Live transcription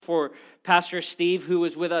Pastor Steve, who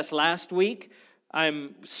was with us last week.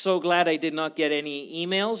 I'm so glad I did not get any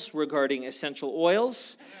emails regarding essential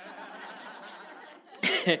oils.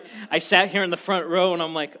 I sat here in the front row and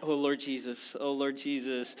I'm like, oh Lord Jesus.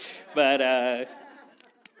 But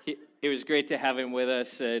it was great to have him with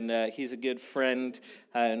us, and he's a good friend,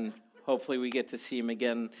 and hopefully we get to see him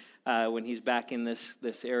again when he's back in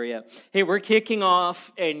this area. Hey, we're kicking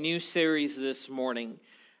off a new series this morning,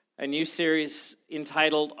 a new series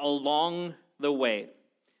entitled Along the Way,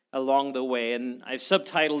 and I've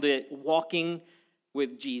subtitled it Walking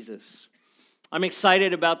with Jesus. I'm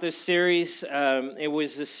excited about this series. It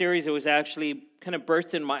was a series that was actually kind of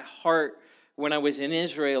birthed in my heart when I was in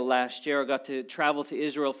Israel last year. I got to travel to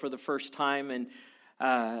Israel for the first time, and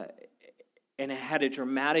it had a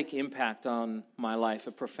dramatic impact on my life,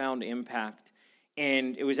 a profound impact.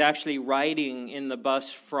 And it was actually riding in the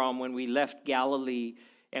bus from when we left Galilee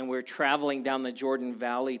and we're traveling down the Jordan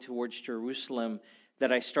Valley towards Jerusalem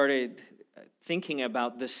that I started thinking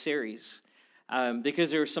about this series.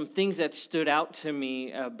 Because there were some things that stood out to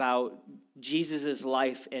me about Jesus'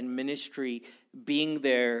 life and ministry being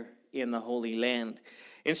there in the Holy Land.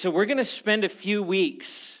 And so we're going to spend a few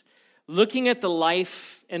weeks looking at the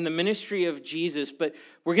life and the ministry of Jesus, but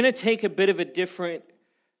we're going to take a bit of a different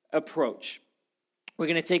approach. We're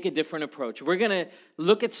going to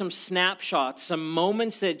look at some snapshots, some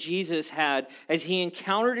moments that Jesus had as he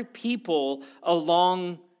encountered people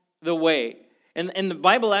along the way. And the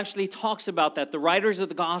Bible actually talks about that. The writers of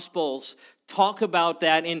the Gospels talk about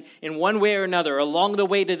that in one way or another, along the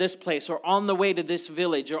way to this place, or on the way to this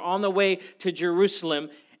village, or on the way to Jerusalem,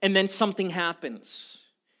 and then something happens.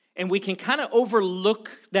 And we can kind of overlook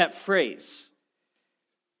that phrase.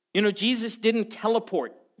 You know, Jesus didn't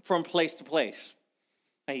teleport from place to place.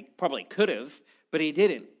 He probably could have, but he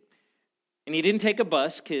didn't. And he didn't take a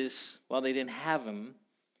bus because, well, they didn't have him.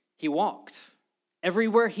 He walked.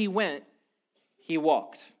 Everywhere he went, he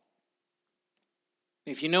walked.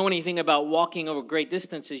 If you know anything about walking over great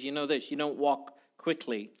distances, you know this. You don't walk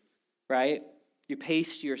quickly, right? You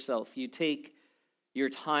pace yourself. You take your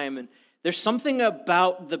time. And there's something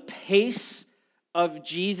about the pace of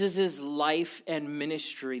Jesus' life and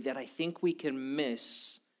ministry that I think we can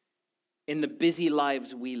miss in the busy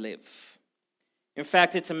lives we live. In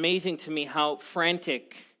fact, it's amazing to me how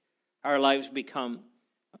frantic our lives become.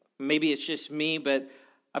 Maybe it's just me, but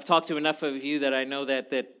I've talked to enough of you that I know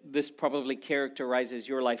that this probably characterizes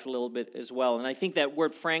your life a little bit as well. And I think that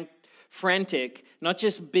word frantic, not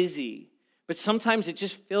just busy, but sometimes it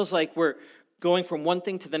just feels like we're going from one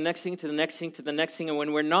thing to the next thing, to the next thing, to the next thing. And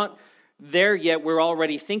when we're not there yet, we're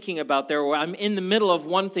already thinking about there. Where I'm in the middle of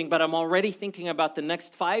one thing, but I'm already thinking about the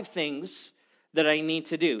next 5 things that I need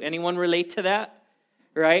to do. Anyone relate to that?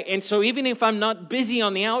 Right? And so even if I'm not busy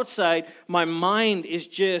on the outside, my mind is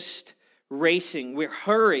just racing. We're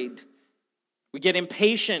hurried. We get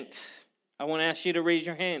impatient. I want to ask you to raise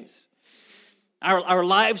your hands. Our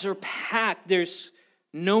lives are packed. There's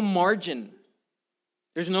no margin.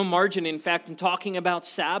 There's no margin. In fact, in talking about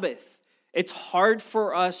Sabbath, it's hard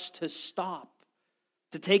for us to stop,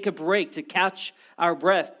 to take a break, to catch our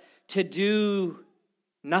breath, to do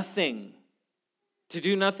nothing.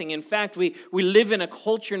 In fact, we live in a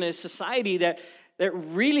culture and a society that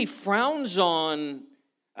really frowns on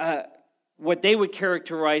what they would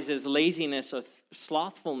characterize as laziness or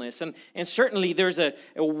slothfulness. And certainly there's a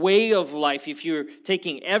way of life. If you're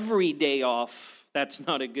taking every day off, that's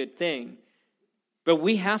not a good thing. But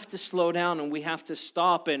we have to slow down and we have to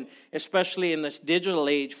stop, and especially in this digital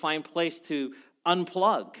age, find place to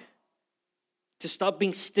unplug, to stop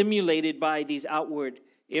being stimulated by these outward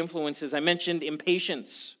influences. I mentioned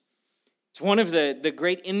impatience. It's one of the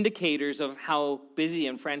great indicators of how busy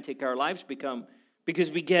and frantic our lives become,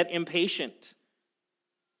 because we get impatient,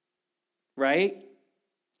 right?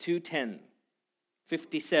 2:10,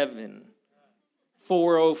 57,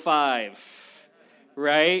 4:05,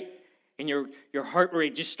 right? And your heart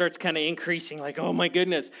rate just starts kind of increasing, like, oh my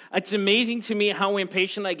goodness. It's amazing to me how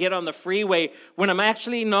impatient I get on the freeway when I'm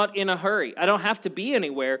actually not in a hurry. I don't have to be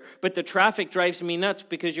anywhere, but the traffic drives me nuts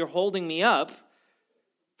because you're holding me up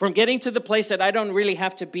from getting to the place that I don't really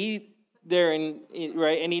have to be there in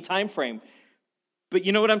any time frame. But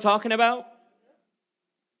you know what I'm talking about?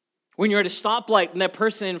 When you're at a stoplight and that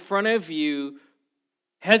person in front of you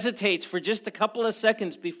hesitates for just a couple of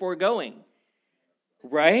seconds before going.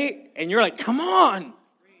 Right? And you're like, come on.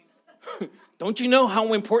 Don't you know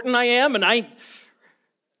how important I am?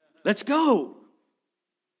 Let's go.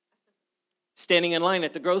 Standing in line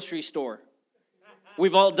at the grocery store.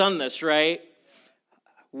 We've all done this, right?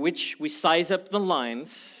 Which we size up the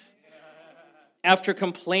lines after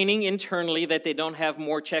complaining internally that they don't have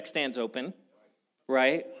more check stands open,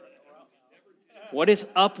 right? What is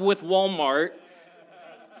up with Walmart?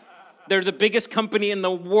 They're the biggest company in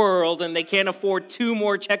the world, and they can't afford 2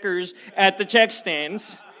 more checkers at the check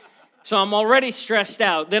stands. So I'm already stressed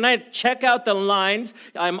out. Then I check out the lines.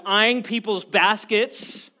 I'm eyeing people's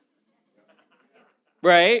baskets,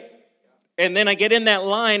 right? And then I get in that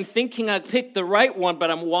line thinking I picked the right one, but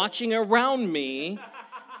I'm watching around me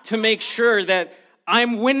to make sure that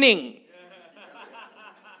I'm winning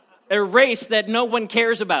a race that no one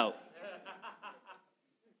cares about.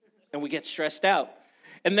 And we get stressed out.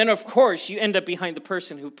 And then, of course, you end up behind the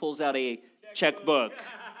person who pulls out a checkbook.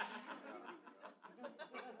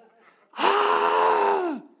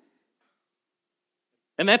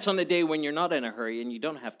 And that's on the day when you're not in a hurry and you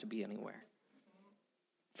don't have to be anywhere.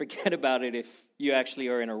 Forget about it if you actually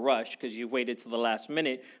are in a rush because you've waited till the last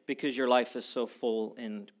minute because your life is so full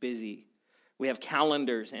and busy. We have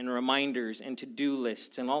calendars and reminders and to-do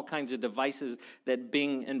lists and all kinds of devices that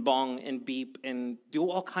bing and bong and beep and do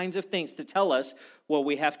all kinds of things to tell us what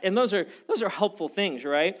we have. And those are helpful things,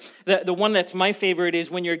 right? The one that's my favorite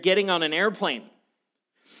is when you're getting on an airplane.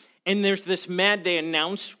 And there's this mad, they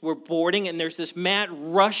announce we're boarding, and there's this mad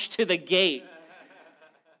rush to the gate.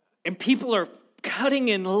 And people are cutting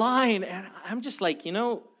in line. And I'm just like,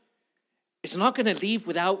 it's not going to leave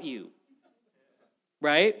without you.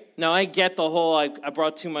 Right? Now, I get the whole, I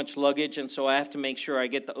brought too much luggage, and so I have to make sure I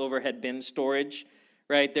get the overhead bin storage.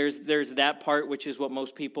 Right? There's that part, which is what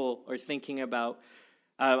most people are thinking about.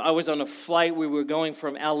 I was on a flight. We were going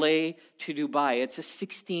from LA to Dubai. It's a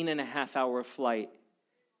 16-and-a-half-hour flight.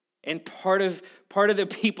 And part of the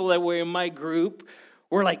people that were in my group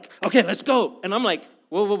were like, okay, let's go. And I'm like,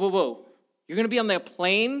 whoa. You're going to be on that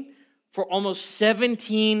plane for almost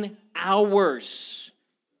 17 hours.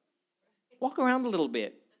 Walk around a little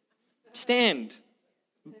bit. Stand.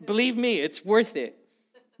 Believe me, it's worth it.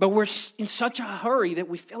 But we're in such a hurry that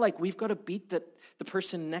we feel like we've got to beat the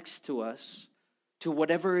person next to us to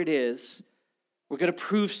whatever it is. We're going to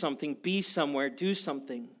prove something, be somewhere, do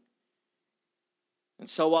something. And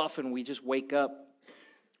so often we just wake up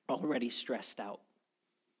already stressed out,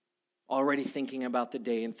 already thinking about the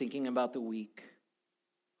day and thinking about the week.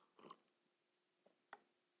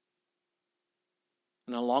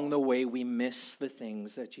 And along the way, we miss the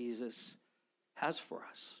things that Jesus has for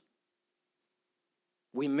us.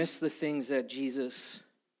 We miss the things that Jesus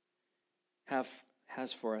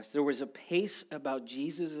has for us. There was a pace about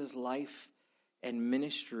Jesus' life and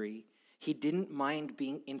ministry. He didn't mind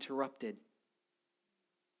being interrupted.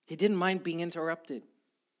 He didn't mind being interrupted.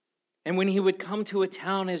 And when he would come to a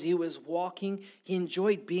town as he was walking, he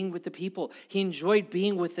enjoyed being with the people. He enjoyed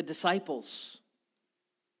being with the disciples.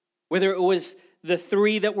 Whether it was the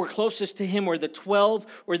 3 that were closest to him, or the 12,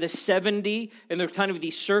 or the 70, and they're kind of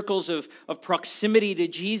these circles of proximity to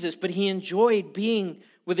Jesus, but he enjoyed being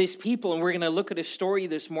with his people. And we're going to look at a story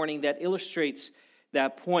this morning that illustrates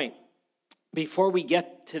that point. Before we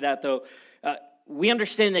get to that, though, we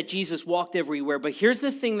understand that Jesus walked everywhere, but here's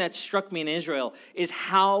the thing that struck me in Israel, is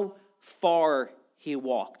how far he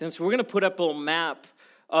walked. And so we're going to put up a little map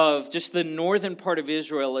of just the northern part of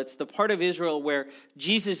Israel. It's the part of Israel where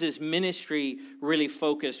Jesus' ministry really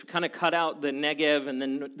focused. We kind of cut out the Negev and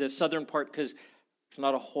then the southern part because there's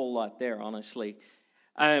not a whole lot there, honestly.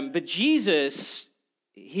 But Jesus,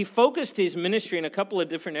 he focused his ministry in a couple of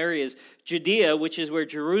different areas. Judea, which is where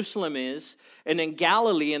Jerusalem is, and then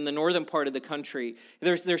Galilee in the northern part of the country.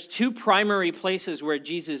 There's 2 primary places where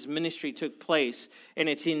Jesus' ministry took place, and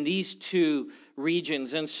it's in these 2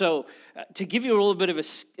 regions. And so to give you a little bit of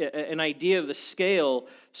an idea of the scale,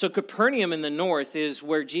 so Capernaum in the north is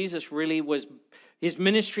where Jesus really was, his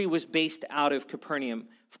ministry was based out of Capernaum.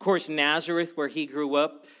 Of course, Nazareth, where he grew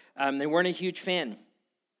up, they weren't a huge fan.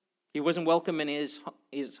 He wasn't welcome in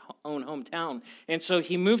his own hometown. And so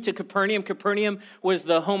he moved to Capernaum. Capernaum was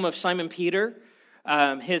the home of Simon Peter.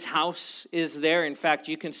 His house is there. In fact,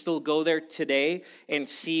 you can still go there today and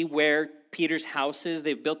see where Peter's house is.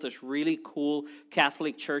 They've built this really cool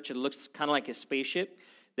Catholic church. It looks kind of like a spaceship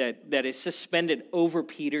that is suspended over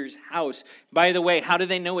Peter's house. By the way, how do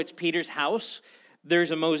they know it's Peter's house?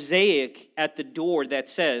 There's a mosaic at the door that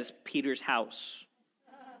says Peter's house.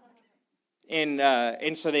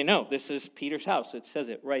 And so they know this is Peter's house. It says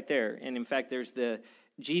it right there. And in fact, there's the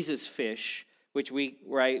Jesus fish, which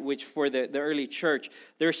for the early church,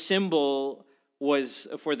 their symbol was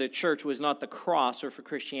for the church was not the cross, or for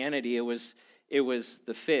Christianity, it was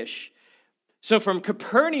the fish. So from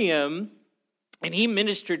Capernaum, and he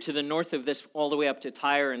ministered to the north of this all the way up to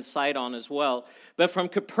Tyre and Sidon as well. But from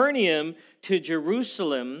Capernaum to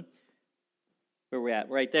Jerusalem, where we're at,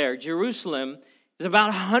 right there, Jerusalem, is about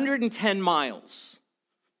 110 miles.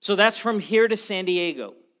 So that's from here to San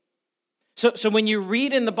Diego. So when you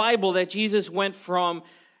read in the Bible that Jesus went from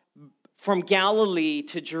Galilee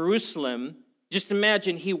to Jerusalem, just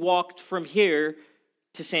imagine he walked from here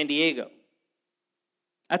to San Diego.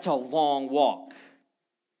 That's a long walk.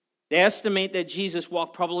 They estimate that Jesus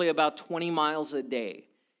walked probably about 20 miles a day,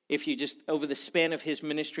 if you just, over the span of his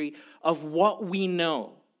ministry, of what we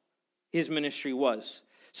know his ministry was.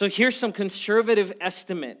 So here's some conservative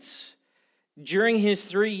estimates. During his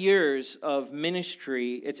 3 years of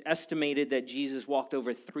ministry, it's estimated that Jesus walked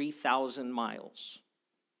over 3,000 miles.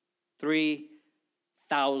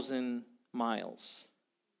 3,000 miles.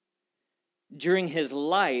 During his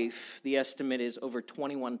life, the estimate is over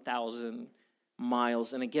 21,000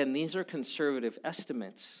 miles. And again, these are conservative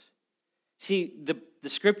estimates. See, the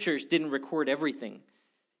scriptures didn't record everything.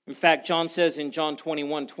 In fact, John says in John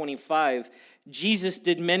 21:25, Jesus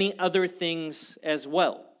did many other things as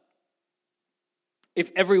well.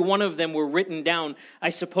 If every one of them were written down, I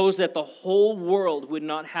suppose that the whole world would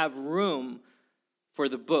not have room for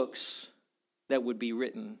the books that would be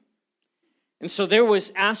written. And so there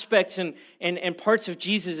was aspects and parts of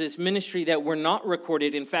Jesus' ministry that were not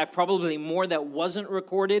recorded. In fact, probably more that wasn't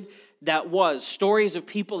recorded that was. Stories of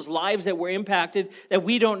people's lives that were impacted that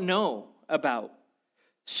we don't know about.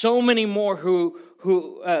 So many more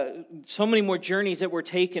so many more journeys that were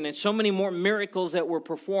taken, and so many more miracles that were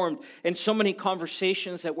performed, and so many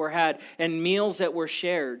conversations that were had, and meals that were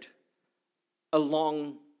shared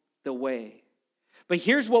along the way. But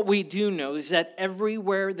here's what we do know, is that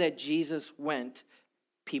everywhere that Jesus went,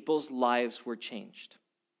 people's lives were changed.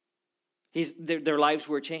 Their lives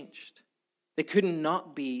were changed. They could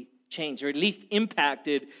not be changed, or at least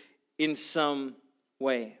impacted in some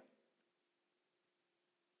way.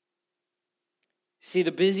 See,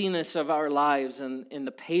 the busyness of our lives and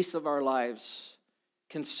the pace of our lives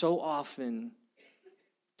can so often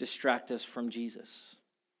distract us from Jesus,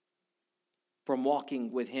 from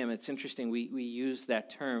walking with him. It's interesting, we use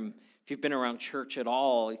that term. If you've been around church at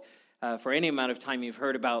all, for any amount of time, you've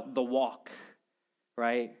heard about the walk,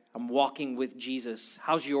 right? I'm walking with Jesus.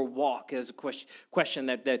 How's your walk? Is a question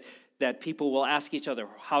that people will ask each other.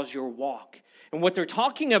 How's your walk? And what they're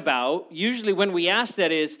talking about, usually when we ask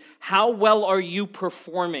that, is how well are you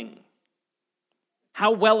performing?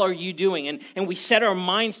 How well are you doing? And we set our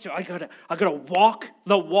minds to, I gotta walk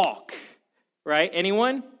the walk, right?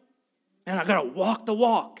 Anyone? And I gotta walk the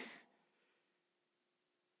walk.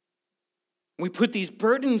 We put these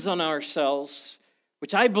burdens on ourselves,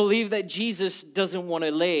 which I believe that Jesus doesn't want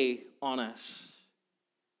to lay on us.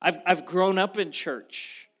 I've grown up in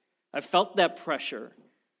church. I've felt that pressure.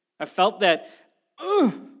 I felt that,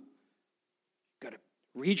 got to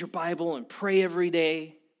read your Bible and pray every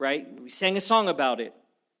day, right? We sang a song about it.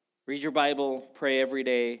 Read your Bible, pray every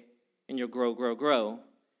day, and you'll grow, grow, grow.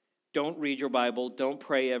 Don't read your Bible, don't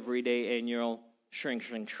pray every day, and you'll shrink,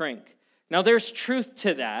 shrink, shrink. Now, there's truth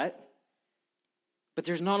to that, but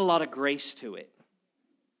there's not a lot of grace to it,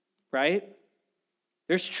 right?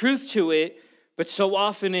 There's truth to it, but so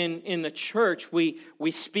often in the church, we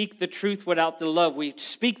speak the truth without the love. We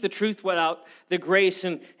speak the truth without the grace.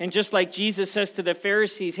 And just like Jesus says to the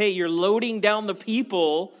Pharisees, hey, you're loading down the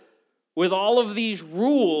people with all of these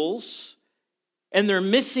rules, and they're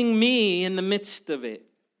missing me in the midst of it.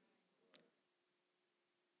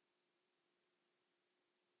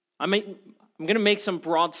 I'm going to make some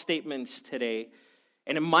broad statements today,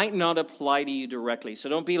 and it might not apply to you directly. So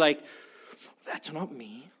don't be like, that's not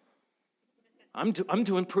me. I'm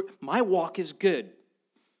doing my walk is good,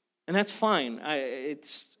 and that's fine.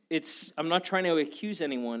 I'm not trying to accuse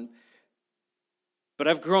anyone, but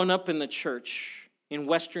I've grown up in the church, in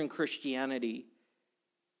Western Christianity,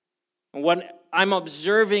 and what I'm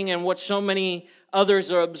observing and what so many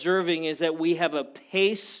others are observing is that we have a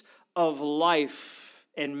pace of life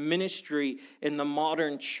and ministry in the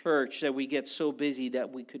modern church that we get so busy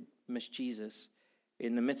that we could miss Jesus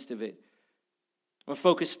in the midst of it. We'll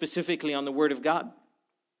focus specifically on the Word of God.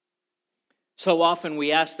 So often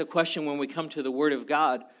we ask the question when we come to the Word of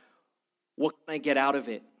God, what can I get out of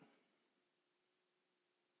it?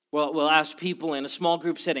 Well, we'll ask people in a small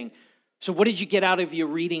group setting, so what did you get out of your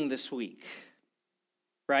reading this week?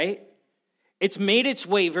 Right? It's made its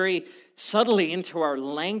way very subtly into our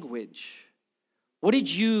language. What did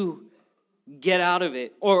you get out of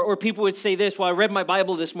it? Or people would say this, well, I read my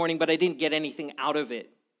Bible this morning, but I didn't get anything out of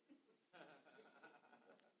it.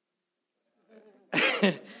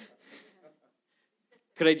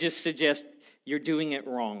 Could I just suggest you're doing it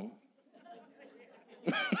wrong?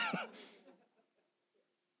 I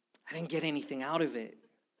didn't get anything out of it.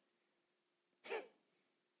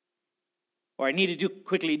 Or I need to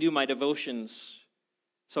quickly do my devotions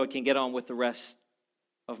so I can get on with the rest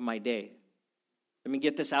of my day. Let me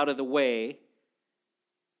get this out of the way.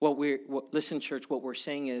 Listen, church, what we're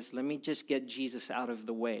saying is, let me just get Jesus out of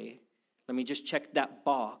the way. Let me just check that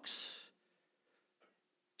box,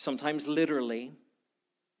 sometimes literally,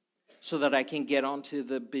 so that I can get onto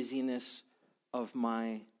the busyness of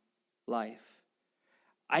my life.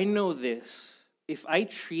 I know this. If I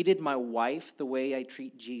treated my wife the way I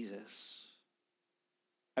treat Jesus,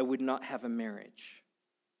 I would not have a marriage.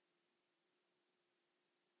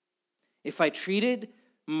 If I treated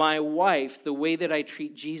my wife the way that I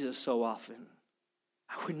treat Jesus so often,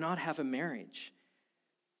 I would not have a marriage.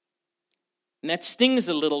 And that stings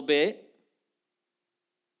a little bit,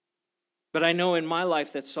 but I know in my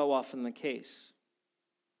life that's so often the case.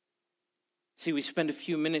 See, we spend a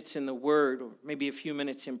few minutes in the Word, or maybe a few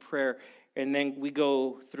minutes in prayer, and then we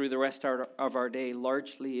go through the rest of our day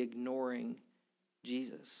largely ignoring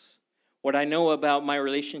Jesus. What I know about my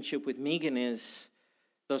relationship with Megan is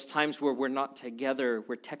those times where we're not together,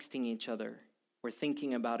 we're texting each other, we're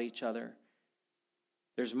thinking about each other.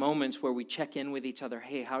 There's moments where we check in with each other.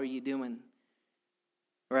 Hey, how are you doing?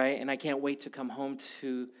 Right? And I can't wait to come home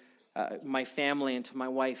to my family and to my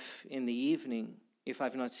wife in the evening if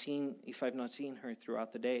I've not seen her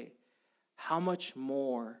throughout the day. How much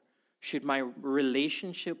more should my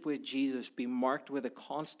relationship with Jesus be marked with a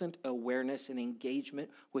constant awareness and engagement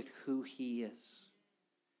with who he is?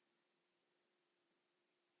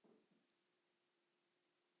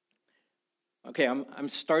 Okay, I'm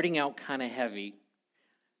starting out kind of heavy,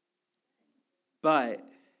 but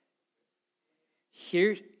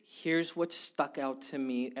here's what stuck out to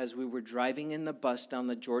me as we were driving in the bus down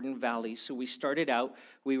the Jordan Valley. So we started out,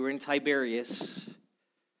 we were in Tiberias,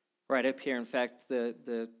 right up here. In fact,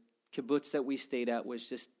 the kibbutz that we stayed at was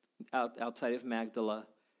just outside of Magdala.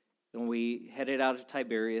 And we headed out of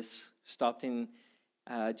Tiberias, stopped in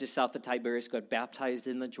just south of Tiberias, got baptized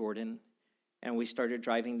in the Jordan, and we started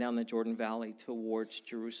driving down the Jordan Valley towards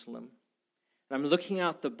Jerusalem. And I'm looking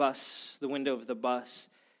out the window of the bus,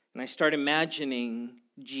 and I start imagining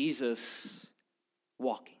Jesus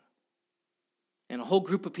walking. And a whole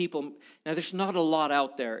group of people. Now, there's not a lot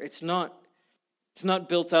out there. It's not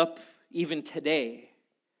built up even today.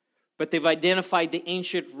 But they've identified the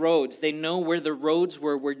ancient roads. They know where the roads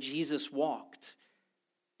were where Jesus walked.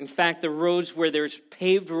 In fact, the roads where there's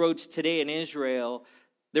paved roads today in Israel,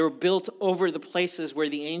 they were built over the places where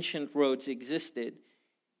the ancient roads existed.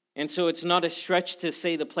 And so it's not a stretch to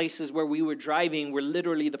say the places where we were driving were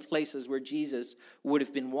literally the places where Jesus would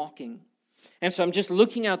have been walking. And so I'm just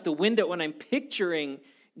looking out the window and I'm picturing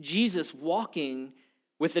Jesus walking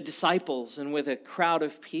with the disciples and with a crowd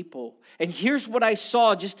of people. And here's what I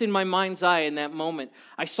saw just in my mind's eye in that moment.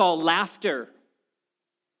 I saw laughter.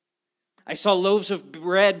 I saw loaves of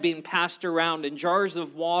bread being passed around and jars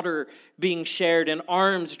of water being shared and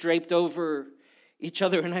arms draped over each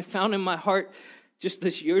other. And I found in my heart just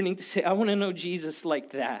this yearning to say, I want to know Jesus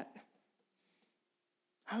like that.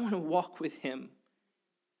 I want to walk with him.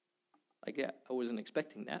 Like that. I wasn't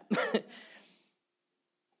expecting that.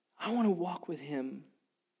 I want to walk with him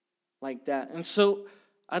like that. And so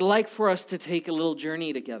I'd like for us to take a little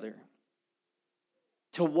journey together,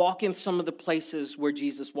 to walk in some of the places where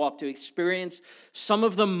Jesus walked, to experience some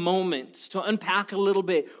of the moments, to unpack a little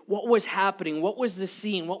bit what was happening, what was the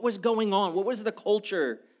scene, what was going on, what was the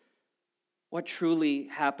culture, what truly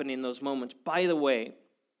happened in those moments. By the way,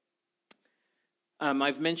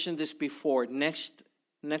 I've mentioned this before. Next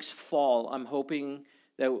fall, I'm hoping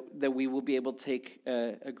that we will be able to take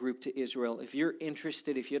a group to Israel. If you're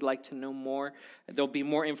interested, if you'd like to know more, there'll be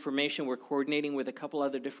more information. We're coordinating with a couple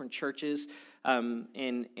other different churches, and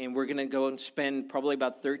we're going to go and spend probably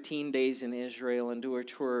about 13 days in Israel and do a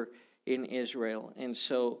tour in Israel. And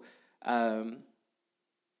so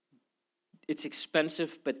it's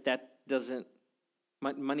expensive, but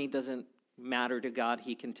money doesn't matter to God.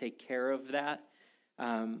 He can take care of that.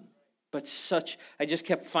 I just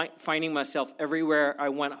kept finding myself everywhere I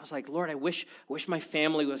went. I was like, Lord, I wish my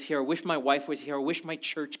family was here. I wish my wife was here. I wish my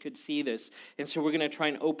church could see this. And so we're going to try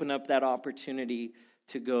and open up that opportunity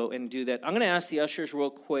to go and do that. I'm going to ask the ushers real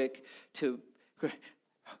quick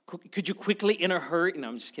could you quickly, in a hurry? No,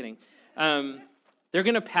 I'm just kidding. They're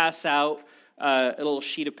going to pass out a little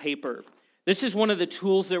sheet of paper. This is one of the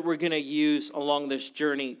tools that we're going to use along this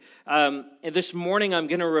journey. And this morning, I'm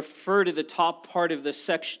going to refer to the top part of this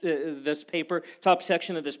paper, top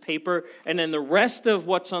section of this paper, and then the rest of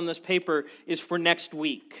what's on this paper is for next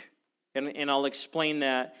week. And I'll explain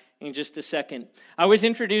that in just a second. I was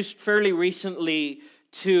introduced fairly recently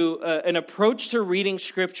to an approach to reading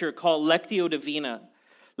Scripture called Lectio Divina.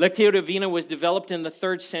 Lectio Divina was developed in the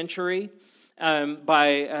 3rd century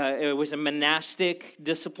it was a monastic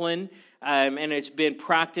discipline, and it's been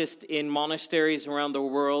practiced in monasteries around the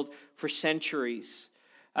world for centuries.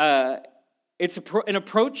 It's an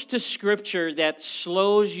approach to Scripture that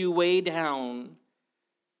slows you way down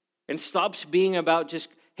and stops being about just,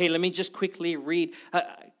 hey, let me just quickly read.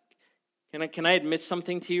 Can I admit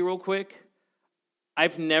something to you real quick?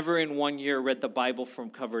 I've never in 1 year read the Bible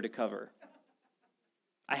from cover to cover.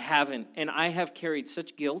 I haven't, and I have carried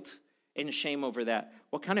such guilt and shame over that.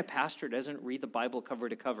 What kind of pastor doesn't read the Bible cover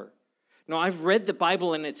to cover? No, I've read the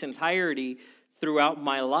Bible in its entirety throughout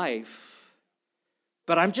my life,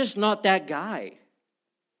 but I'm just not that guy.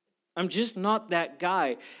 I'm just not that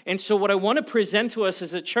guy. And so what I want to present to us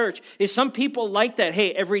as a church is some people like that.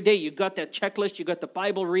 Hey, every day you got that checklist, you got the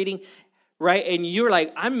Bible reading, right? And you're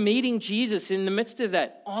like, I'm meeting Jesus in the midst of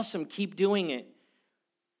that. Awesome, keep doing it.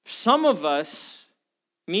 Some of us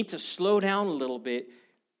need to slow down a little bit,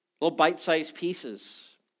 little bite-sized pieces.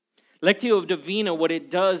 Lectio Divina, what it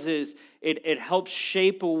does is it helps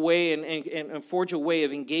shape a way and forge a way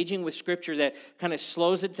of engaging with Scripture that kind of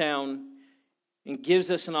slows it down and gives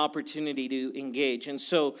us an opportunity to engage. And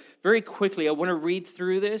so, very quickly, I want to read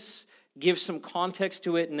through this, give some context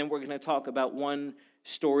to it, and then we're going to talk about one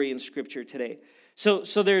story in Scripture today. So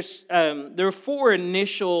there are 4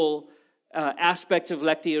 initial aspects of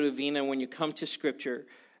Lectio Divina when you come to Scripture.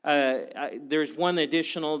 There's one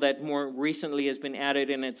additional that more recently has been added,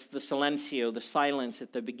 and it's the silencio, the silence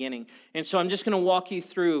at the beginning. And so I'm just going to walk you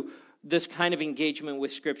through this kind of engagement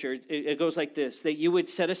with Scripture. It goes like this, that you would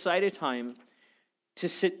set aside a time to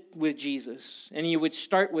sit with Jesus, and you would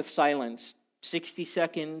start with silence, 60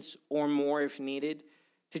 seconds or more if needed,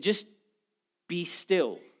 to just be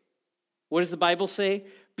still. What does the Bible say?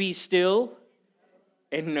 Be still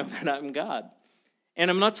and know that I'm God. And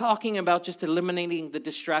I'm not talking about just eliminating the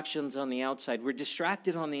distractions on the outside. We're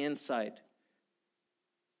distracted on the inside.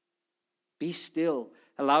 Be still.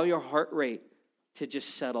 Allow your heart rate to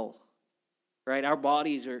just settle. Right? Our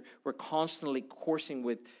bodies we're constantly coursing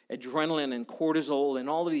with adrenaline and cortisol and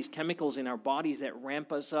all of these chemicals in our bodies that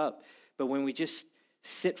ramp us up. But when we just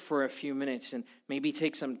sit for a few minutes and maybe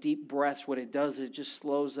take some deep breaths, what it does is it just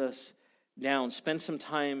slows us down. Spend some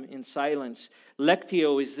time in silence.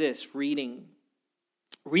 Lectio is this, reading.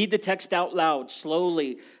 Read the text out loud,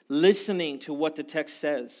 slowly, listening to what the text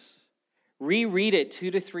says. Reread it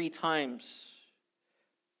 2 to 3 times.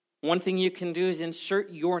 One thing you can do is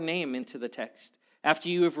insert your name into the text. After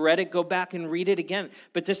you have read it, go back and read it again.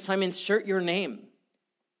 But this time, insert your name.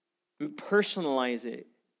 And personalize it.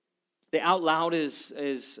 The out loud is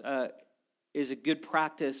a good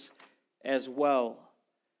practice as well.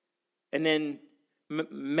 And then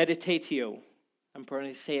meditatio. I'm probably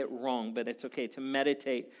going to say it wrong, but it's okay. To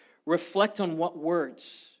meditate. Reflect on what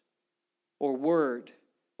words or word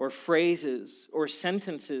or phrases or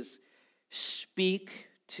sentences speak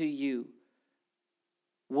to you.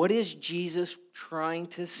 What is Jesus trying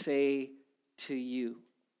to say to you?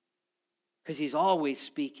 Because he's always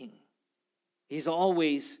speaking. He's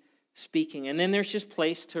always speaking. And then there's just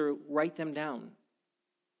place to write them down.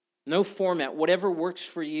 No format, whatever works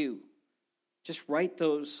for you. Just write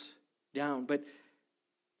those down. But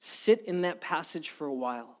sit in that passage for a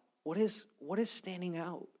while. What is standing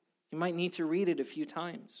out? You might need to read it a few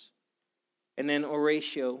times. And then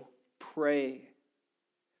oratio, pray.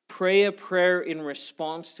 Pray a prayer in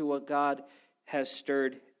response to what God has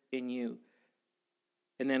stirred in you.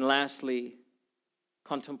 And then lastly,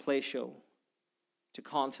 contemplatio, to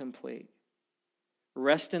contemplate.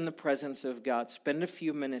 Rest in the presence of God. Spend a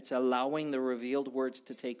few minutes allowing the revealed words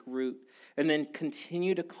to take root. And then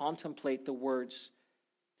continue to contemplate the words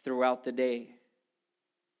throughout the day.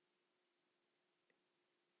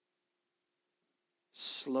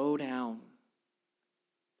 Slow down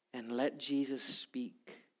and let Jesus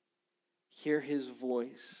speak. Hear his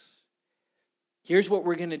voice. Here's what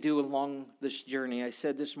we're going to do along this journey. I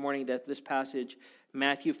said this morning that this passage,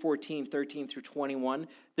 Matthew 14, 13 through 21,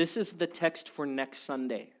 this is the text for next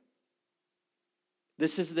Sunday.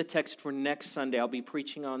 This is the text for next Sunday. I'll be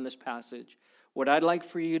preaching on this passage. What I'd like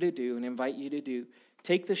for you to do and invite you to do,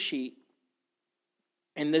 take the sheet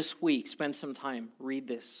and this week spend some time. Read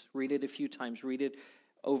this. Read it a few times. Read it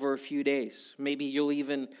over a few days. Maybe you'll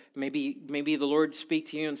even, maybe the Lord speak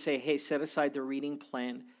to you and say, hey, set aside the reading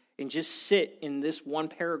plan and just sit in this one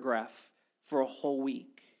paragraph for a whole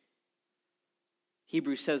week.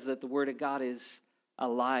 Hebrews says that the Word of God is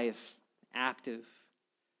alive, active,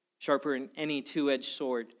 sharper than any two-edged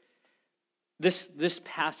sword. This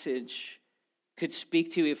passage could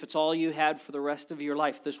speak to you. If it's all you had for the rest of your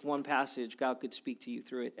life, this one passage, God could speak to you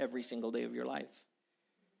through it every single day of your life.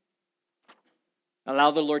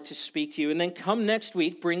 Allow the Lord to speak to you. And then come next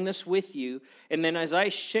week, bring this with you. And then as I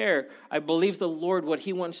share, I believe the Lord, what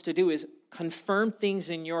he wants to do is confirm things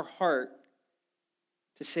in your heart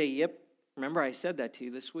to say, yep, remember I said that to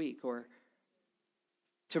you this week. Or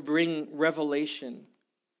to bring revelation.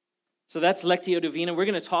 So that's Lectio Divina. We're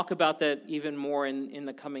going to talk about that even more in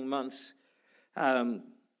the coming months. But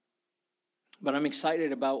I'm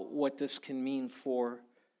excited about what this can mean for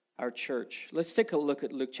our church. Let's take a look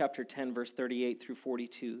at Luke chapter 10, verse 38 through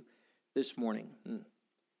 42 this morning.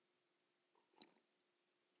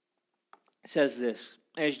 It says this: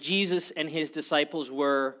 as Jesus and his disciples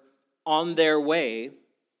were on their way,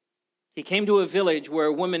 he came to a village where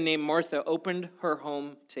a woman named Martha opened her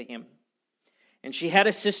home to him. And she had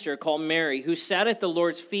a sister called Mary who sat at the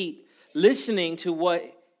Lord's feet listening to what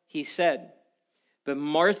he said. But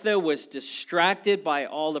Martha was distracted by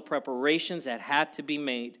all the preparations that had to be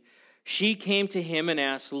made. She came to him and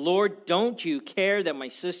asked, Lord, don't you care that my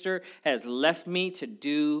sister has left me to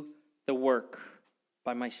do the work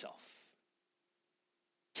by myself?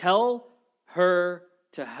 Tell her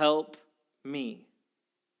to help me.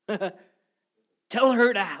 Tell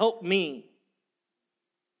her to help me.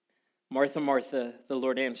 Martha, Martha, the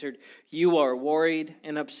Lord answered, you are worried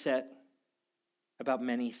and upset about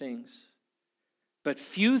many things. But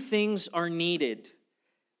few things are needed,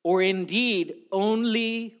 or indeed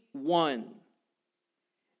only one.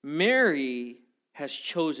 Mary has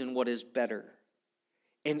chosen what is better,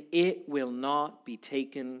 and it will not be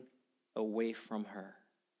taken away from her.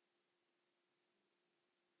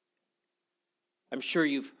 I'm sure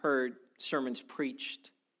you've heard sermons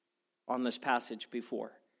preached on this passage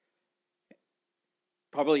before.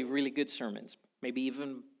 Probably really good sermons, maybe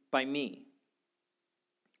even by me.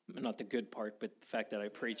 Not the good part, but the fact that I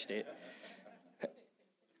preached it.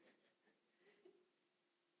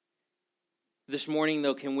 This morning,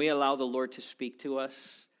 though, can we allow the Lord to speak to us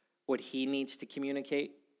what he needs to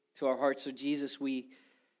communicate to our hearts? So, Jesus, we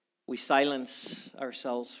silence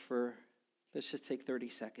ourselves for, let's just take 30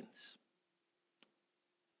 seconds.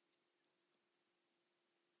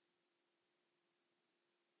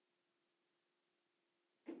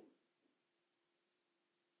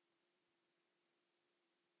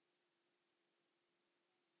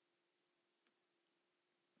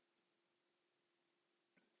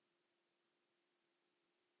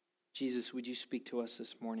 Jesus, would you speak to us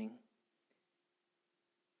this morning?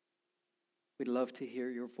 We'd love to hear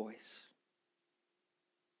your voice.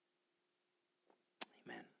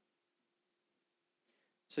 Amen.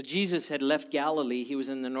 So Jesus had left Galilee. He was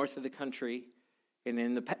in the north of the country. And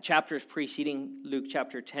in the chapters preceding Luke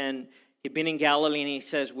chapter 10, he'd been in Galilee, and he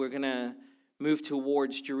says, we're going to move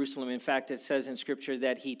towards Jerusalem. In fact, it says in Scripture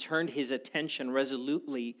that he turned his attention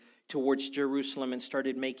resolutely towards Jerusalem and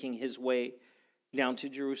started making his way down to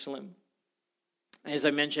Jerusalem. As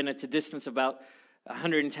I mentioned, it's a distance of about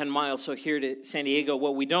 110 miles, so here to San Diego.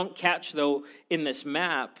 What we don't catch, though, in this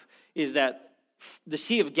map is that the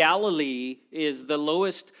Sea of Galilee is the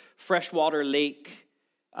lowest freshwater lake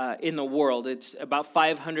in the world. It's about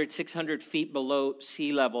 500, 600 feet below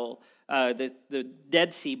sea level. The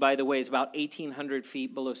Dead Sea, by the way, is about 1,800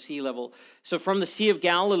 feet below sea level. So from the Sea of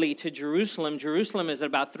Galilee to Jerusalem, Jerusalem is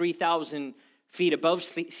about 3,000 feet above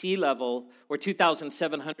sea level, or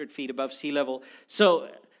 2,700 feet above sea level. So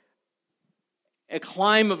a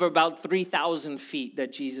climb of about 3,000 feet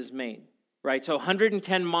that Jesus made, right? So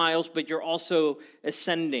 110 miles, but you're also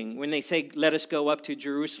ascending. When they say, let us go up to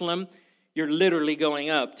Jerusalem, you're literally going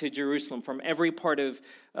up to Jerusalem. From every part of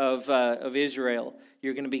Israel,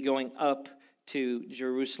 you're going to be going up to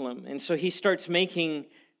Jerusalem. And so he starts making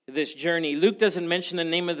this journey. Luke doesn't mention the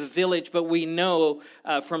name of the village, but we know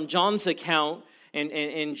from John's account,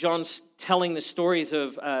 and John's telling the stories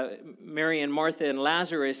of Mary and Martha and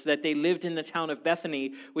Lazarus, that they lived in the town of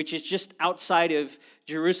Bethany, which is just outside of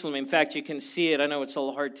Jerusalem. In fact, you can see it. I know it's a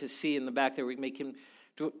little hard to see in the back there. We make him.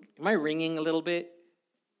 Am I ringing a little bit?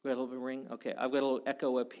 We got a little bit of ring? Okay, I've got a little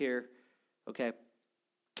echo up here. Okay.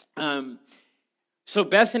 So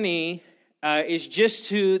Bethany is just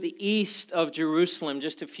to the east of Jerusalem,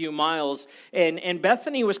 just a few miles. And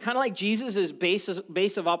Bethany was kind of like Jesus'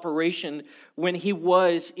 base of operation when he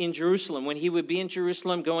was in Jerusalem. When he would be in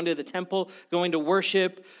Jerusalem, going to the temple, going to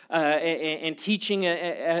worship, and teaching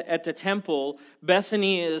at the temple,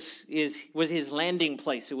 Bethany was his landing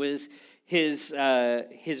place. It was his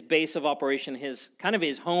base of operation, his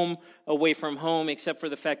home away from home, except for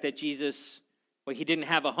the fact that Jesus, he didn't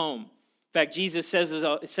have a home. In fact, Jesus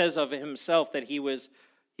says of himself that he was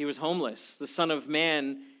homeless. The Son of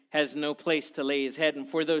Man has no place to lay his head. And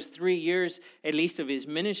for those 3 years, at least of his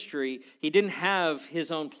ministry, he didn't have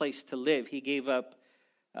his own place to live. He gave up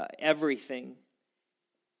everything.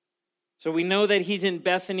 So we know that he's in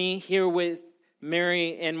Bethany here with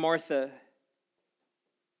Mary and Martha.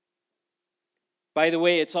 By the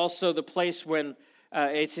way, it's also the place when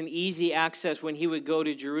it's an easy access when he would go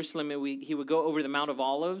to Jerusalem. He would go over the Mount of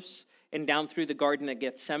Olives and down through the Garden of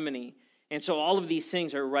Gethsemane. And so all of these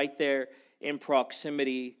things are right there in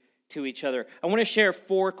proximity to each other. I want to share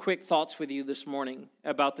 4 quick thoughts with you this morning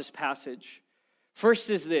about this passage. First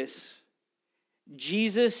is this: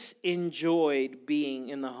 Jesus enjoyed being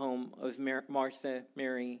in the home of Martha,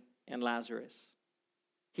 Mary, and Lazarus.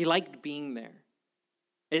 He liked being there.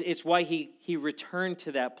 It's why he returned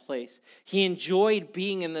to that place. He enjoyed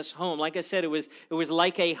being in this home. Like I said, it was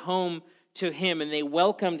like a home to him, and they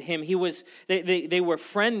welcomed him. They were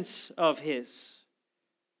friends of his.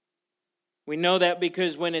 We know that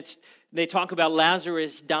because when they talk about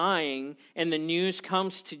Lazarus dying and the news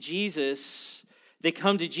comes to Jesus, they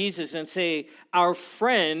come to Jesus and say, "Our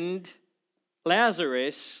friend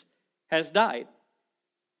Lazarus has died."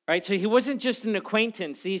 Right? So he wasn't just an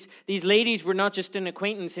acquaintance. These ladies were not just an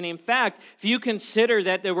acquaintance. And in fact, if you consider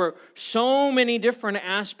that there were so many different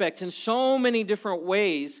aspects and so many different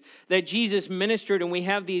ways that Jesus ministered, and we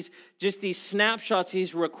have these snapshots,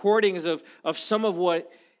 these recordings of some of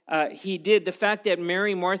what he did, the fact that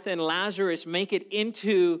Mary, Martha, and Lazarus make it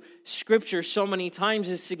into Scripture so many times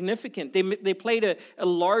is significant. They played a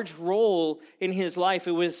large role in his life.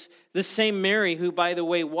 It was the same Mary who, by the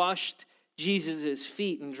way, washed Jesus'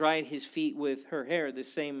 feet and dried his feet with her hair, the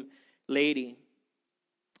same lady.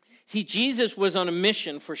 See, Jesus was on a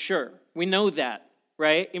mission for sure. We know that,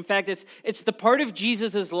 right? In fact, it's the part of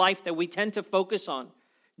Jesus' life that we tend to focus on.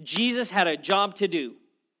 Jesus had a job to do.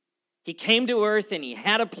 He came to earth and he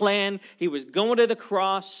had a plan. He was going to the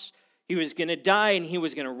cross. He was going to die and he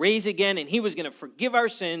was going to raise again and he was going to forgive our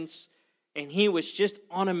sins. And he was just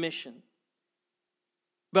on a mission.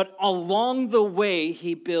 But along the way,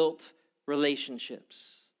 he built relationships.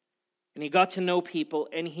 And he got to know people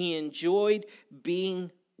and he enjoyed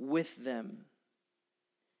being with them.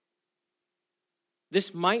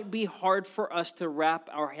 This might be hard for us to wrap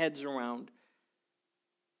our heads around.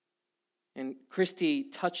 And Christy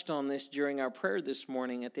touched on this during our prayer this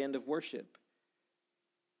morning at the end of worship.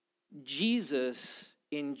 Jesus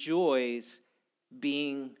enjoys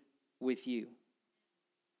being with you.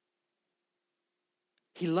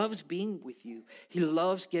 He loves being with you. He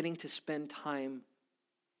loves getting to spend time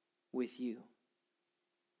with you.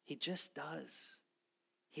 He just does.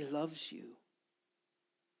 He loves you.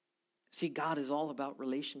 See, God is all about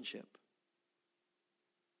relationship.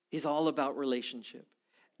 He's all about relationship.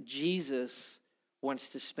 Jesus wants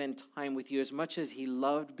to spend time with you. As much as he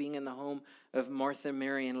loved being in the home of Martha,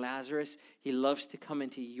 Mary, and Lazarus, he loves to come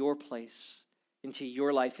into your place, into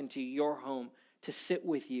your life, into your home, to sit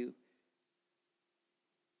with you,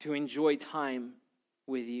 to enjoy time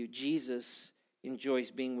with you. Jesus enjoys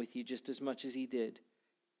being with you just as much as he did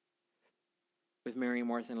with Mary,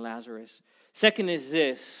 Martha, and Lazarus. Second is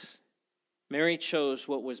this: Mary chose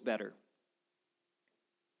what was better.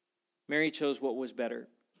 Mary chose what was better.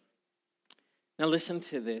 Now listen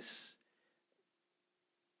to this.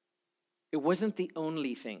 It wasn't the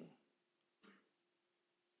only thing.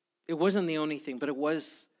 It wasn't the only thing, but it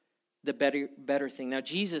was the better thing. Now,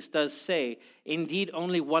 Jesus does say, indeed,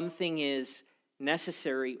 only one thing is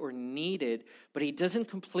necessary or needed, but he doesn't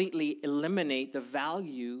completely eliminate the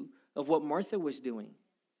value of what Martha was doing.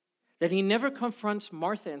 That he never confronts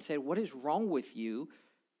Martha and said, "What is wrong with you?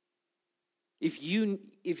 If you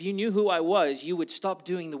knew who I was, you would stop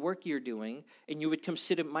doing the work you're doing, and you would come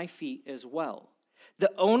sit at my feet as well."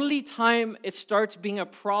 The only time it starts being a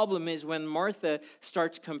problem is when Martha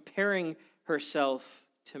starts comparing herself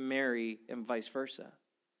to Mary and vice versa.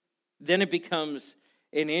 Then it becomes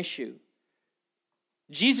an issue.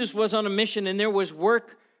 Jesus was on a mission and there was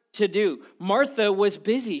work to do. Martha was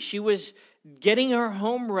busy. She was getting her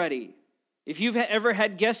home ready. If you've ever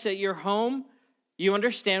had guests at your home, you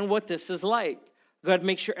understand what this is like. We've got to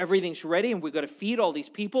make sure everything's ready and we've got to feed all these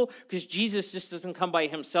people because Jesus just doesn't come by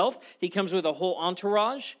himself. He comes with a whole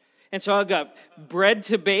entourage. And so I've got bread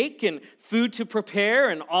to bake and food to prepare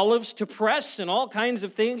and olives to press and all kinds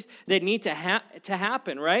of things that need to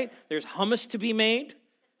happen, right? There's hummus to be made.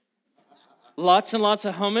 Lots and lots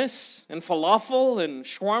of hummus and falafel and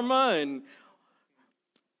shawarma. And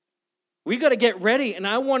we got to get ready. And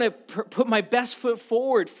I want to put my best foot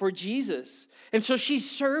forward for Jesus. And so she's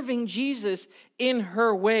serving Jesus in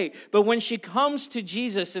her way. But when she comes to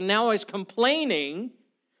Jesus and now is complaining,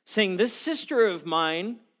 saying, "This sister of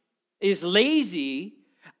mine is lazy.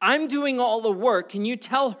 I'm doing all the work. Can you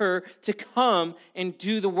tell her to come and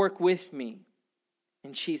do the work with me?"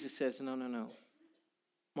 And Jesus says, No.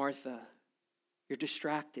 Martha, you're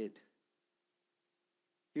distracted.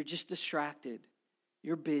 You're just distracted.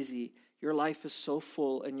 You're busy. Your life is so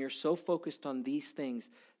full and you're so focused on these things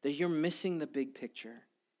that you're missing the big picture.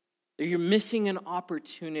 That you're missing an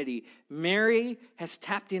opportunity. Mary has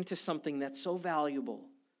tapped into something that's so valuable.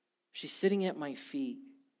 She's sitting at my feet.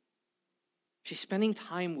 She's spending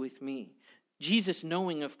time with me. Jesus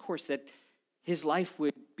knowing, of course, that his life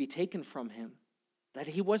would be taken from him. That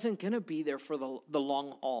he wasn't going to be there for the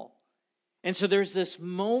long haul. And so there's this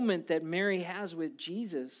moment that Mary has with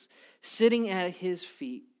Jesus, sitting at his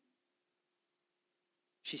feet.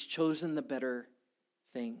 She's chosen the better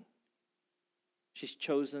thing. She's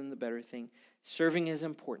chosen the better thing. Serving is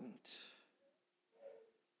important,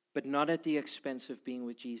 but not at the expense of being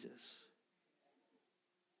with Jesus.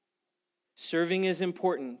 Serving is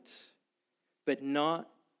important, but not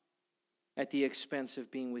at the expense of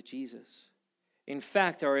being with Jesus. In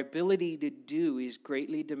fact, our ability to do is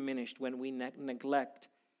greatly diminished when we neglect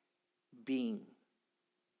being.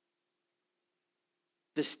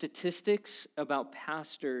 The statistics about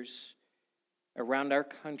pastors around our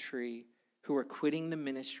country who are quitting the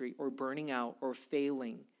ministry or burning out or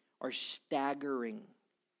failing are staggering.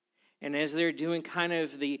 And as they're doing kind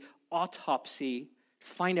of the autopsy,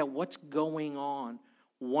 find out what's going on,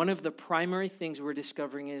 one of the primary things we're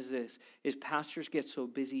discovering is this, is pastors get so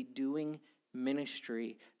busy doing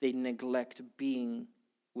ministry, they neglect being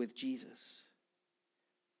with Jesus.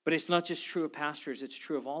 But it's not just true of pastors, it's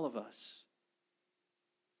true of all of us.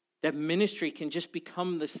 That ministry can just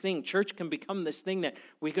become this thing. Church can become this thing that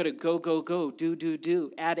we got to go,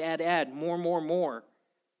 do, add, more.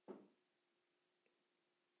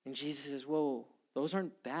 And Jesus says, whoa, those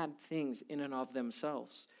aren't bad things in and of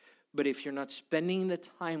themselves. But if you're not spending the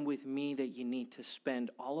time with me that you need to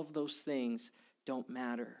spend, all of those things don't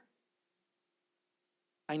matter.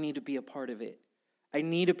 I need to be a part of it. I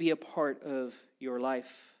need to be a part of your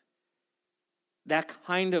life. That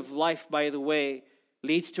kind of life, by the way,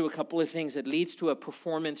 leads to a couple of things. It leads to a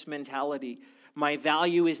performance mentality. My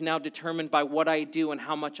value is now determined by what I do and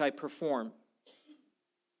how much I perform.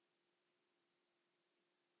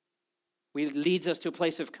 It leads us to a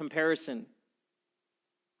place of comparison.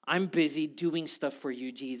 I'm busy doing stuff for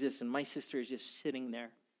you, Jesus, and my sister is just sitting there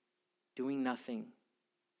doing nothing.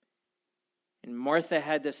 And Martha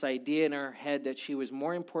had this idea in her head that she was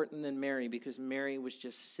more important than Mary because Mary was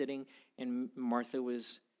just sitting and Martha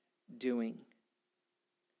was doing.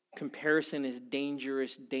 Comparison is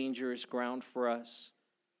dangerous ground for us,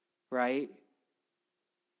 right?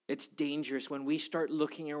 It's dangerous when we start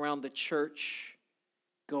looking around the church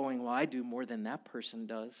going, well, I do more than that person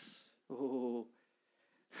does. Oh,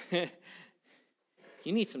 you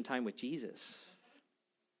need some time with Jesus.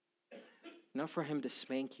 Not for him to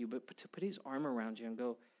spank you, but to put his arm around you and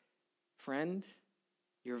go, friend,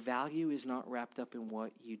 your value is not wrapped up in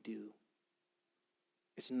what you do.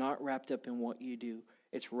 It's not wrapped up in what you do.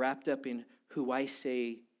 It's wrapped up in who I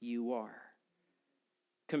say you are.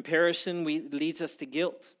 Comparison leads us to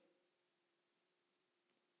guilt.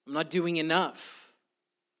 I'm not doing enough.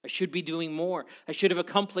 I should be doing more. I should have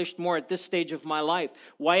accomplished more at this stage of my life.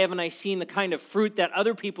 Why haven't I seen the kind of fruit that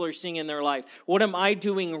other people are seeing in their life? What am I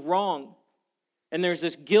doing wrong? And there's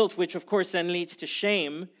this guilt, which of course then leads to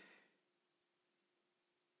shame.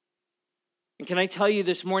 And can I tell you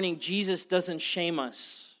this morning, Jesus doesn't shame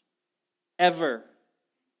us. Ever.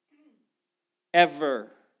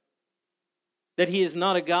 Ever. That he is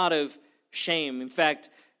not a God of shame. In fact,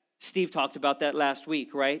 Steve talked about that last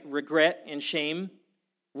week, right? Regret and shame.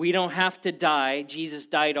 We don't have to die. Jesus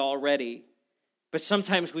died already. But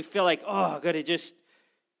sometimes we feel like, oh, I've got to just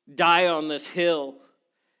die on this hill.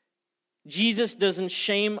 Jesus doesn't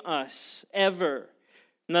shame us, ever.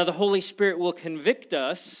 Now, the Holy Spirit will convict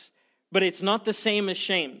us, but it's not the same as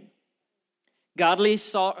shame. Godly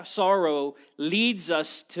sorrow leads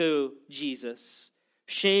us to Jesus.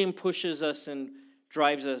 Shame pushes us and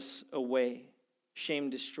drives us away. Shame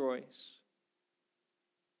destroys.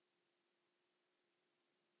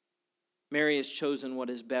 Mary has chosen what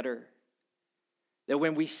is better. That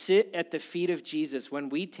when we sit at the feet of Jesus, when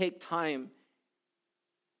we take time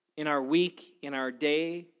in our week, in our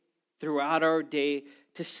day, throughout our day,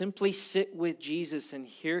 to simply sit with Jesus and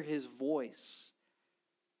hear his voice,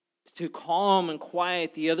 to calm and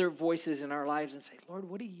quiet the other voices in our lives and say, Lord,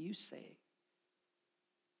 what do you say?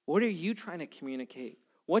 What are you trying to communicate?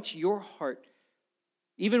 What's your heart?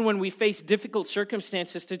 Even when we face difficult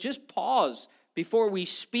circumstances, to just pause before we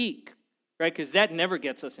speak, right? Because that never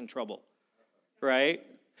gets us in trouble, right?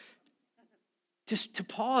 Just to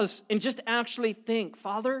pause and just actually think,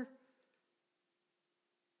 Father,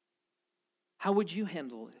 how would you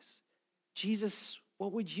handle this? Jesus,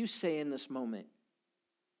 what would you say in this moment?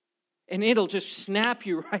 And it'll just snap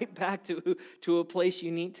you right back to a place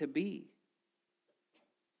you need to be.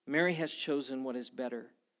 Mary has chosen what is better.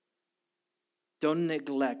 Don't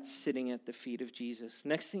neglect sitting at the feet of Jesus.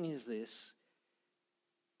 Next thing is this.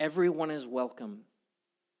 Everyone is welcome.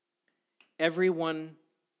 Everyone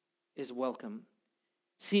is welcome.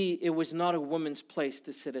 See, it was not a woman's place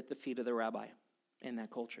to sit at the feet of the rabbi in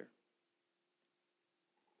that culture.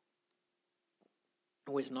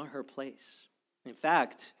 It was not her place. In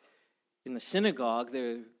fact, in the synagogue,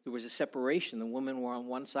 there was a separation. The women were on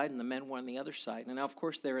one side and the men were on the other side. And now, of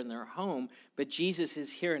course, they're in their home, but Jesus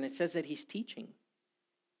is here, and it says that he's teaching.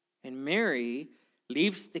 And Mary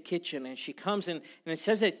leaves the kitchen, and she comes in, and it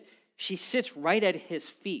says that she sits right at his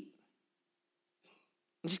feet.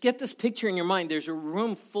 And just get this picture in your mind. There's a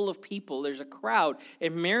room full of people. There's a crowd.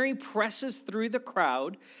 And Mary presses through the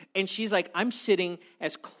crowd, and she's like, I'm sitting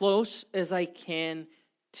as close as I can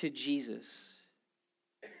to Jesus.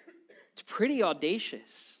 It's pretty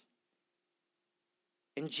audacious.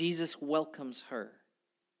 And Jesus welcomes her.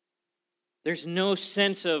 There's no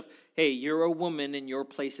sense of, hey, you're a woman and your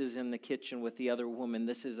place is in the kitchen with the other woman.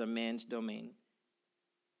 This is a man's domain.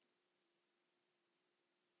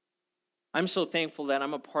 I'm so thankful that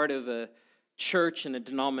I'm a part of a church and a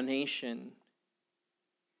denomination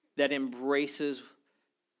that embraces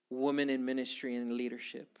women in ministry and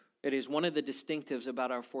leadership. It is one of the distinctives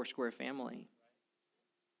about our Foursquare family.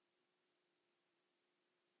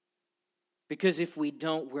 Because if we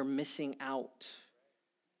don't, we're missing out.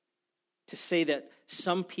 To say that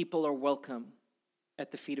some people are welcome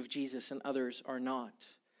at the feet of Jesus and others are not.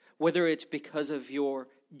 Whether it's because of your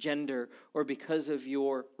gender or because of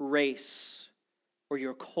your race or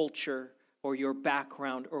your culture or your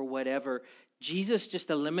background or whatever. Jesus just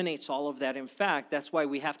eliminates all of that. In fact, that's why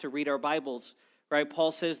we have to read our Bibles, right?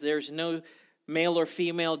 Paul says there's no male or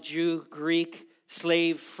female, Jew, Greek,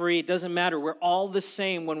 slave, free. It doesn't matter. We're all the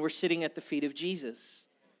same when we're sitting at the feet of Jesus.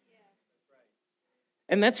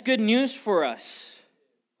 And that's good news for us.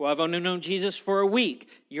 Well, I've only known Jesus for a week.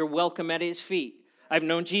 You're welcome at his feet. I've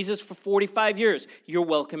known Jesus for 45 years. You're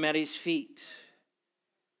welcome at his feet.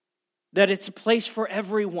 That it's a place for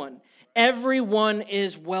everyone. Everyone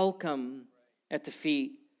is welcome at the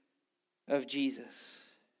feet of Jesus.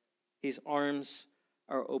 His arms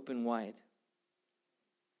are open wide.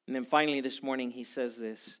 And then finally this morning he says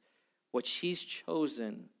this, what she's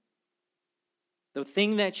chosen, the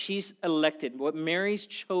thing that she's elected, what Mary's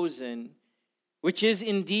chosen, which is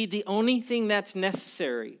indeed the only thing that's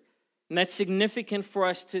necessary, and that's significant for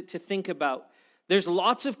us to think about. There's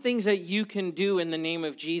lots of things that you can do in the name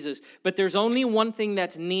of Jesus, but there's only one thing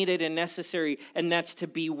that's needed and necessary, and that's to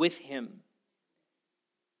be with him.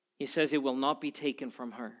 He says it will not be taken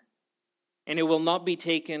from her, and it will not be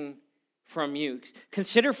taken from you.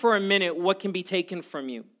 Consider for a minute what can be taken from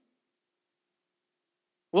you.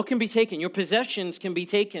 What can be taken? Your possessions can be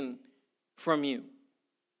taken from you.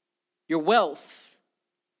 Your wealth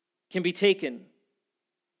can be taken.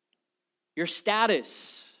 Your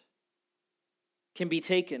status can be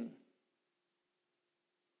taken.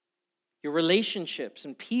 Your relationships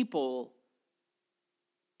and people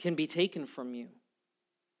can be taken from you.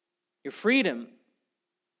 Your freedom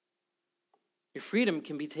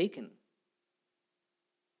can be taken.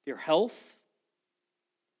 Your health,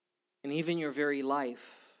 and even your very life,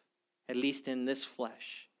 at least in this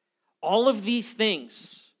flesh. All of these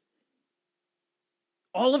things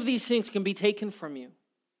can be taken from you.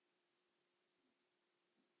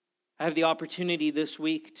 I have the opportunity this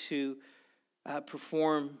week to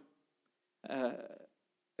perform a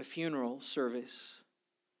funeral service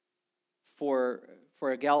for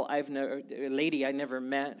a gal a lady I never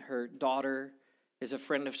met. Her daughter is a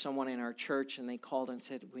friend of someone in our church, and they called and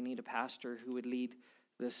said, we need a pastor who would lead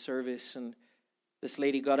this service. And this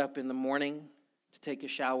lady got up in the morning to take a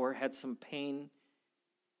shower, had some pain,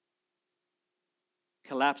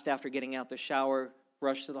 collapsed after getting out the shower,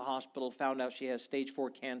 rushed to the hospital, found out she has stage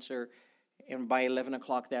 4 cancer, and by 11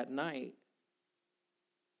 o'clock that night,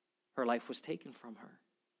 her life was taken from her.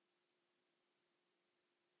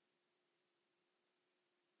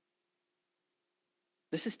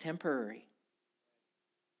 This is temporary.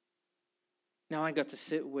 Now I got to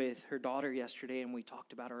sit with her daughter yesterday, and we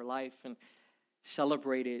talked about her life and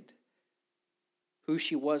celebrated who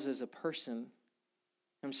she was as a person.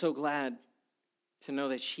 I'm so glad to know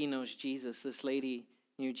that she knows Jesus. This lady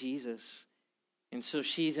knew Jesus. And so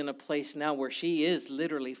she's in a place now where she is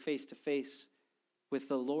literally face to face with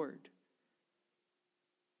the Lord.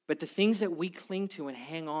 But the things that we cling to and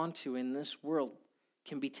hang on to in this world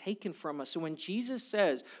can be taken from us. So when Jesus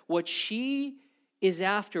says what she is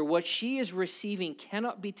after, what she is receiving,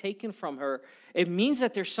 cannot be taken from her, it means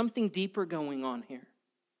that there's something deeper going on here.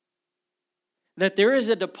 That there is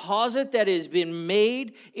a deposit that has been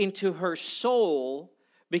made into her soul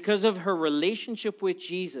because of her relationship with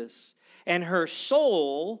Jesus. And her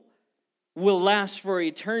soul will last for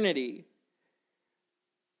eternity.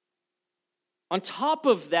 On top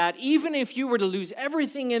of that, even if you were to lose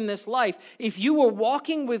everything in this life, if you were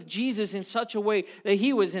walking with Jesus in such a way that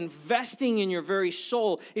he was investing in your very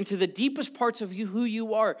soul, into the deepest parts of you, who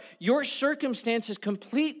you are, your circumstances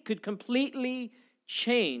could completely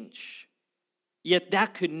change. Yet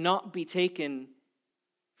that could not be taken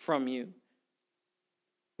from you.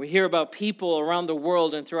 We hear about people around the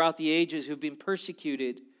world and throughout the ages who've been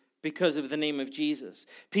persecuted because of the name of Jesus.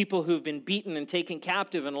 People who've been beaten and taken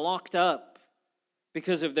captive and locked up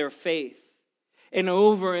because of their faith. And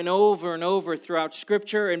over and over and over throughout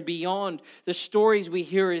Scripture and beyond, the stories we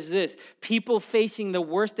hear is this: people facing the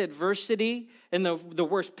worst adversity and the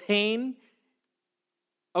worst pain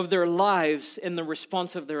of their lives, and the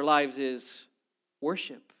response of their lives is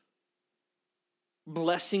worship.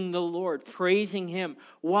 Blessing the Lord, praising Him.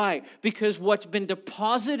 Why? Because what's been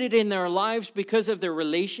deposited in their lives because of their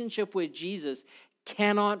relationship with Jesus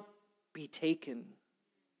cannot be taken.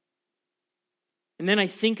 And then I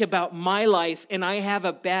think about my life and I have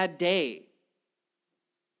a bad day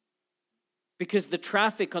because the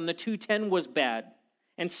traffic on the 210 was bad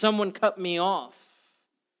and someone cut me off.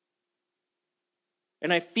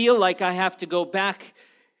 And I feel like I have to go back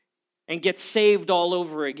and get saved all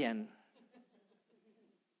over again.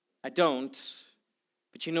 I don't,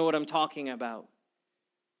 but you know what I'm talking about.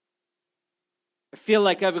 I feel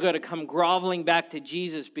like I've got to come groveling back to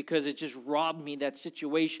Jesus because it just robbed me, that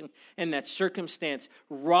situation and that circumstance,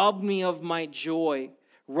 robbed me of my joy,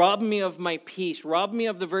 robbed me of my peace, robbed me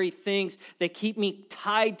of the very things that keep me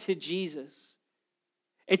tied to Jesus.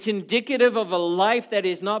 It's indicative of a life that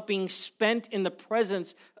is not being spent in the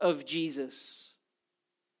presence of Jesus.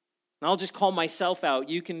 And I'll just call myself out.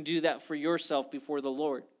 You can do that for yourself before the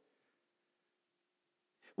Lord.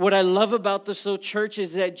 What I love about the Soul Church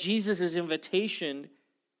is that Jesus' invitation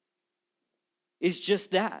is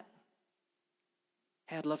just that.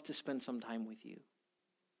 Hey, I'd love to spend some time with you.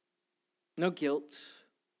 No guilt,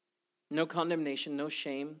 no condemnation, no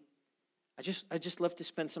shame. I just love to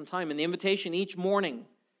spend some time. And the invitation each morning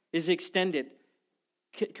is extended.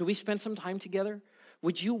 Could we spend some time together?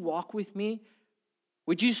 Would you walk with me?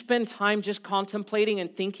 Would you spend time just contemplating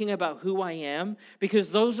and thinking about who I am?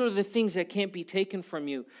 Because those are the things that can't be taken from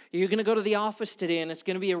you. You're going to go to the office today and it's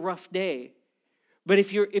going to be a rough day. But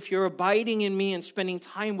if you're abiding in me and spending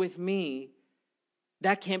time with me,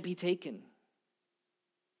 that can't be taken.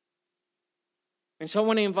 And so I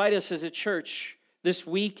want to invite us as a church this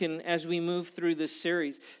week, and as we move through this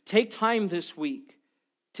series, take time this week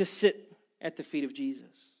to sit at the feet of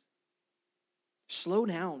Jesus. Slow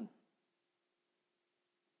down.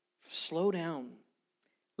 Slow down.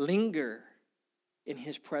 Linger in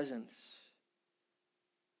His presence.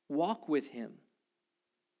 Walk with Him.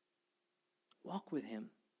 Walk with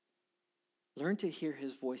Him. Learn to hear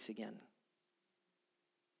His voice again.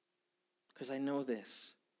 Because I know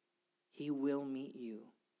this. He will meet you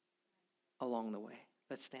along the way.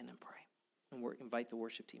 Let's stand and pray. And invite the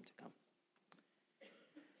worship team to come.